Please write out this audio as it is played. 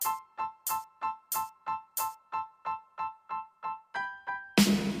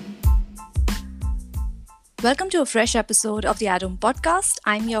Welcome to a fresh episode of the ADOHM podcast.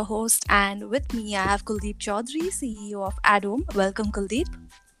 I'm your host, and with me I have Kuldeep Chaudhary, CEO of ADOHM. Welcome, Kuldeep.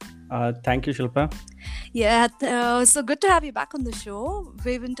 Thank you, Shilpa. Yeah, so good to have you back on the show.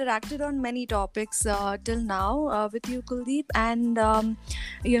 We've interacted on many topics till now with you, Kuldeep, and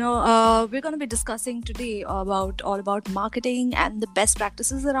we're going to be discussing today all about marketing and the best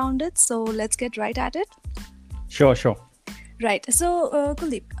practices around it. So let's get right at it. Sure. Right. So,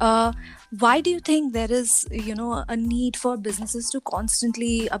 Kuldeep, why do you think there is, a need for businesses to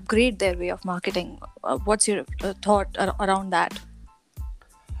constantly upgrade their way of marketing? What's your thought around that?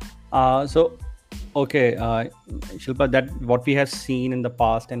 Shilpa, that what we have seen in the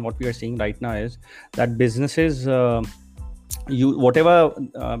past and what we are seeing right now is that businesses, whatever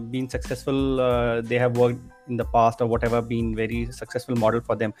been successful, they have worked in the past, or whatever been very successful model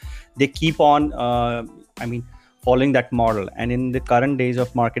for them, they keep on, following that model. And in the current days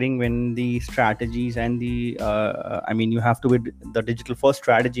of marketing, when the strategies and the you have to with the digital first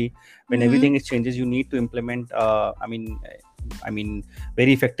strategy, when everything is changes, you need to implement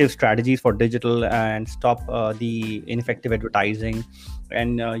very effective strategies for digital and stop the ineffective advertising.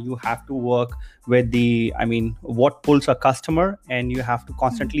 And you have to work with the what pulls a customer, and you have to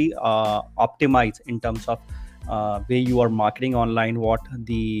constantly optimize in terms of where you are marketing online, what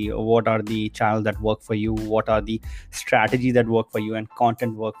are the channels that work for you, what are the strategies that work for you, and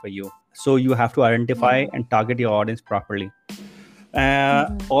content work for you. So you have to identify and target your audience properly.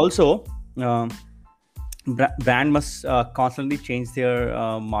 Also, brand must constantly change their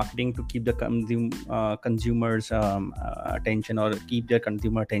marketing to keep the consumers attention, or keep their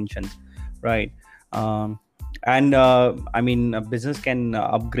consumer attention, right? A business can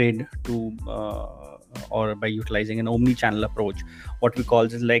upgrade to or by utilizing an omni-channel approach. What we call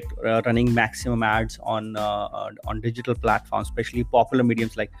is like running maximum ads on digital platforms, especially popular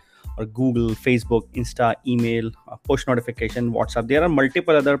mediums like Google, Facebook, Insta, email, push notification, WhatsApp. There are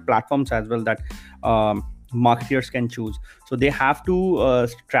multiple other platforms as well that marketers can choose. So they have to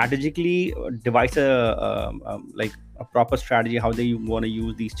strategically devise a proper strategy how they want to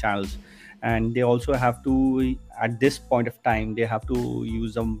use these channels. And they also have to, at this point of time, they have to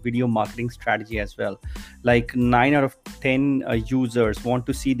use a video marketing strategy as well. Like 9 out of 10 users want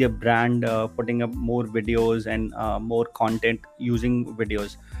to see their brand putting up more videos and more content using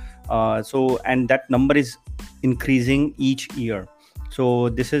videos. And that number is increasing each year. So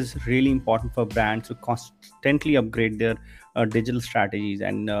this is really important for brands to constantly upgrade their digital strategies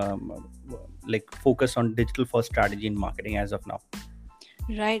and focus on digital first strategy in marketing as of now.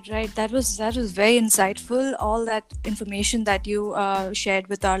 Right. That was very insightful. All that information that you shared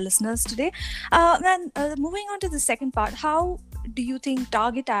with our listeners today. And moving on to the second part, how do you think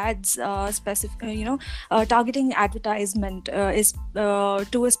target ads, targeting advertisement is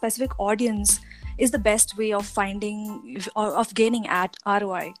to a specific audience is the best way of gaining ad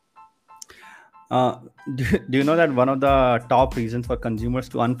ROI? Do you know that one of the top reasons for consumers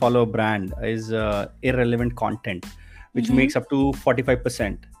to unfollow a brand is irrelevant content, which makes up to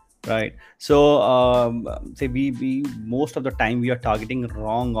 45%, right? So say we most of the time we are targeting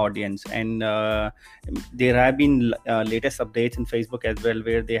wrong audience, and there have been latest updates in Facebook as well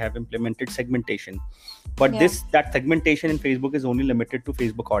where they have implemented segmentation. But that segmentation in Facebook is only limited to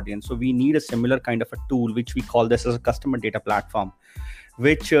Facebook audience. So we need a similar kind of a tool, which we call this as a customer data platform,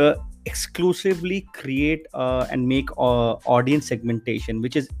 which exclusively create and make audience segmentation,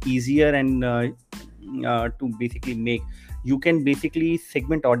 which is easier and to basically make. You can basically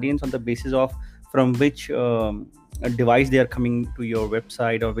segment audience on the basis of from which device they are coming to your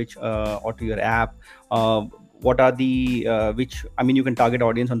website, or which or to your app. What are the you can target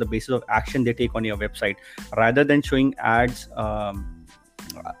audience on the basis of action they take on your website, rather than showing ads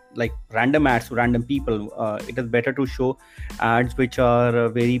like random ads to random people. It is better to show ads which are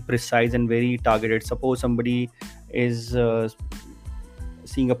very precise and very targeted. Suppose somebody is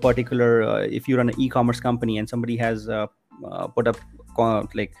seeing a particular if you run an e-commerce company and somebody has put up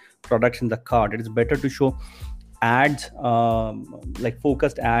products in the cart, it is better to show ads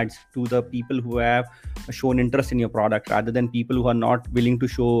focused ads to the people who have shown interest in your product, rather than people who are not willing to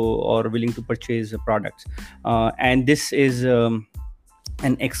show or willing to purchase products. And this is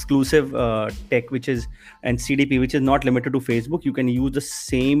an exclusive tech, which is and CDP, which is not limited to Facebook. You can use the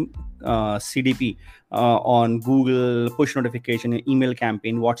same CDP on Google push notification, email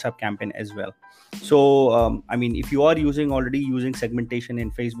campaign, WhatsApp campaign as well. So if you are already using segmentation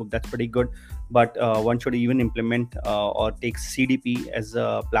in Facebook, that's pretty good, but one should even implement or take CDP as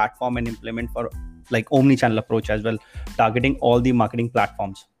a platform and implement for omni-channel approach as well, targeting all the marketing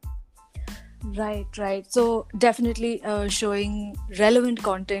platforms. Right. So definitely showing relevant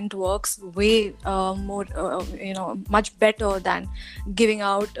content works way more, much better than giving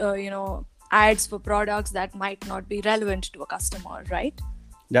out, ads for products that might not be relevant to a customer, right?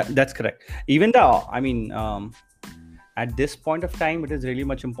 That's correct. Even the, I mean, at this point of time, it is really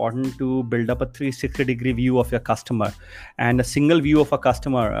much important to build up a 360-degree view of your customer, and a single view of a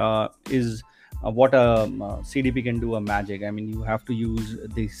customer is what a CDP can do a magic. I mean, you have to use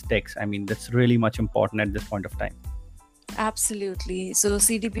these techs. I mean, that's really much important at this point of time. Absolutely. So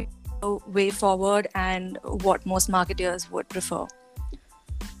CDP way forward and what most marketers would prefer.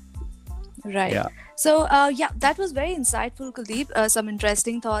 Right. Yeah. So, that was very insightful, Kuldeep. Some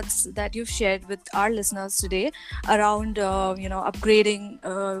interesting thoughts that you've shared with our listeners today around, upgrading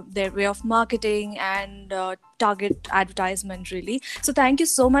their way of marketing and target advertisement, really. So, thank you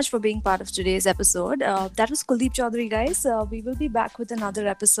so much for being part of today's episode. That was Kuldeep Chaudhary, guys. We will be back with another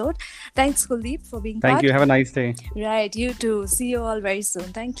episode. Thanks, Kuldeep, for being Thank part. you. Have a nice day. Right. You too. See you all very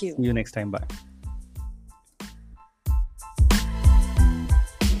soon. Thank you. See you next time. Bye.